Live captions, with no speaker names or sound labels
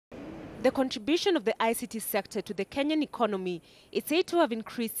The contribution of the ICT sector to the Kenyan economy is said to have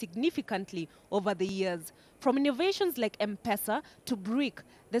increased significantly over the years. From innovations like M-Pesa to BRIC,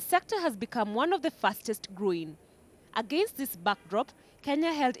 the sector has become one of the fastest growing. Against this backdrop,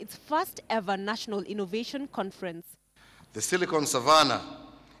 Kenya held its first ever National Innovation Conference. The Silicon Savannah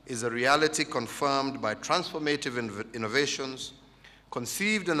is a reality confirmed by transformative innovations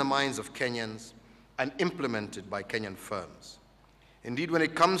conceived in the minds of Kenyans and implemented by Kenyan firms. Indeed, when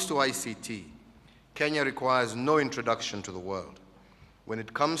it comes to ICT, Kenya requires no introduction to the world. When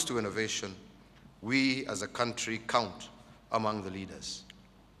it comes to innovation, we as a country count among the leaders.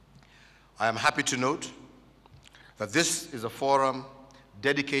 I am happy to note that this is a forum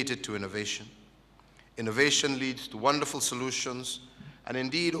dedicated to innovation. Innovation leads to wonderful solutions and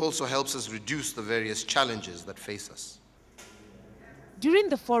indeed also helps us reduce the various challenges that face us. During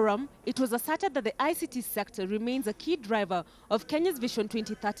the forum, it was asserted that the ICT sector remains a key driver of Kenya's Vision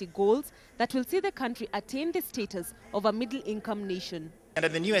 2030 goals that will see the country attain the status of a middle-income nation. Under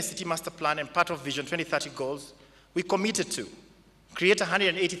the new ICT Master Plan and part of Vision 2030 goals, we committed to create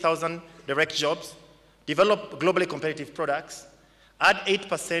 180,000 direct jobs, develop globally competitive products, add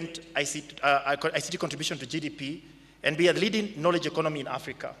 8% ICT contribution to GDP, and be a leading knowledge economy in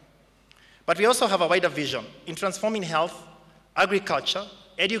Africa. But we also have a wider vision in transforming health, agriculture,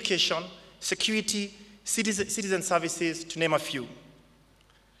 education, security, citizen services, to name a few.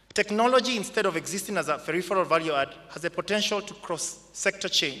 Technology, instead of existing as a peripheral value add, has the potential to cross-sector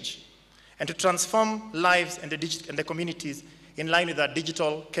change and to transform lives and the communities in line with our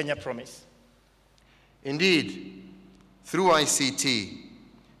digital Kenya promise. Indeed, through ICT,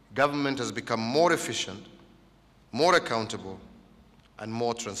 government has become more efficient, more accountable, and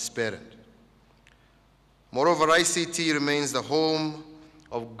more transparent. Moreover, ICT remains the home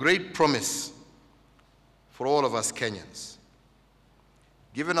of great promise for all of us Kenyans.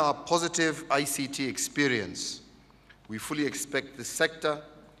 Given our positive ICT experience, we fully expect the sector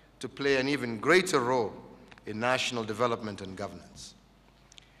to play an even greater role in national development and governance.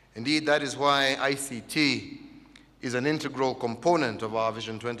 Indeed, that is why ICT is an integral component of our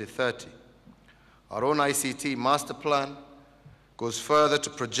Vision 2030. Our own ICT master plan goes further to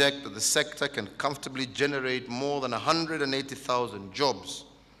project that the sector can comfortably generate more than 180,000 jobs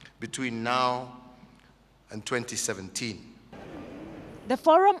between now and 2017. The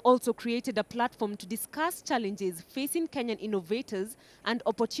forum also created a platform to discuss challenges facing Kenyan innovators and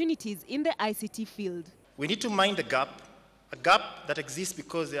opportunities in the ICT field. We need to mind a gap that exists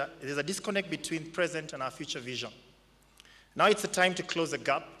because there's a disconnect between present and our future vision. Now it's the time to close the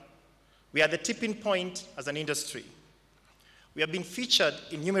gap. We are at the tipping point as an industry. We have been featured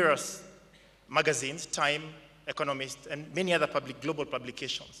in numerous magazines, Time, Economist, and many other global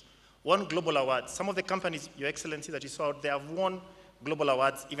publications. Won global awards. Some of the companies, Your Excellency, that you saw out there have won global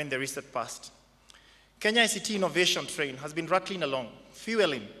awards even in the recent past. Kenya ICT Innovation Train has been rattling along,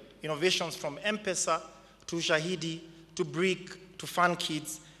 fueling innovations from M-Pesa to Shahidi to BRIC to Fun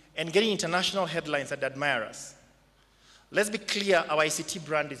Kids, and getting international headlines that admire us. Let's be clear, our ICT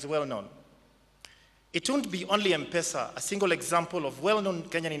brand is well known. It won't be only M-Pesa, a single example of well-known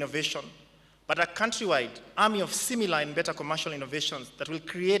Kenyan innovation, but a countrywide army of similar and better commercial innovations that will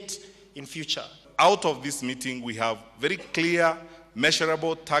create in future. Out of this meeting, we have very clear,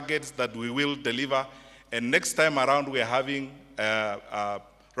 measurable targets that we will deliver, and next time around we are having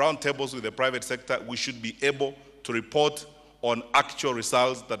roundtables with the private sector. We should be able to report on actual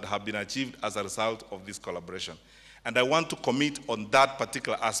results that have been achieved as a result of this collaboration. And I want to commit on that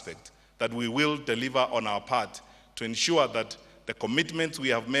particular aspect, that we will deliver on our part to ensure that the commitments we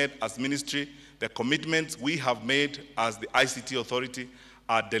have made as ministry, the commitments we have made as the ICT authority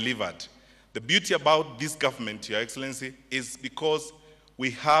are delivered. The beauty about this government, Your Excellency, is because we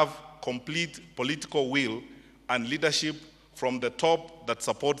have complete political will and leadership from the top that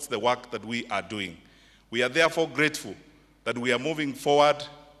supports the work that we are doing. We are therefore grateful that we are moving forward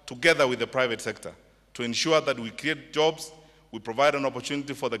together with the private sector to ensure that we create jobs, we provide an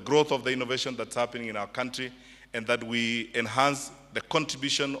opportunity for the growth of the innovation that's happening in our country, and that we enhance the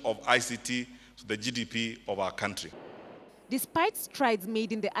contribution of ICT to the GDP of our country. Despite strides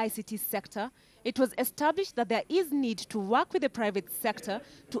made in the ICT sector, it was established that there is need to work with the private sector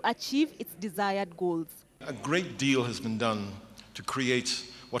to achieve its desired goals. A great deal has been done to create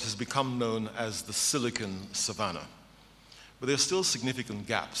what has become known as the Silicon Savannah. But there are still significant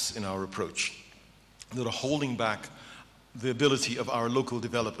gaps in our approach that are holding back the ability of our local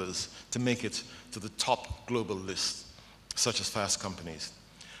developers to make it to the top global list, such as fast companies.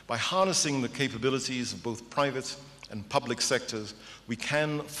 By harnessing the capabilities of both private and public sectors, we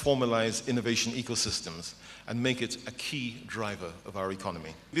can formalize innovation ecosystems and make it a key driver of our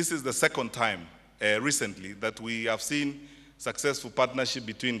economy. This is the second time recently that we have seen successful partnership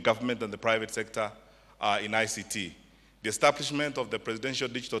between government and the private sector in ICT. The establishment of the Presidential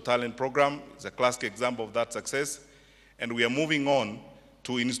Digital Talent Program is a classic example of that success, and we are moving on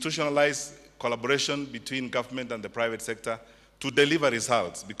to institutionalize collaboration between government and the private sector to deliver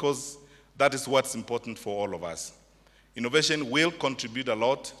results, because that is what's important for all of us. Innovation will contribute a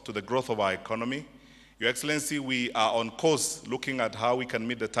lot to the growth of our economy. Your Excellency, we are on course looking at how we can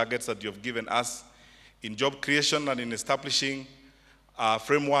meet the targets that you have given us in job creation and in establishing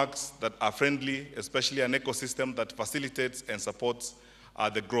frameworks that are friendly, especially an ecosystem that facilitates and supports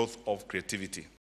the growth of creativity.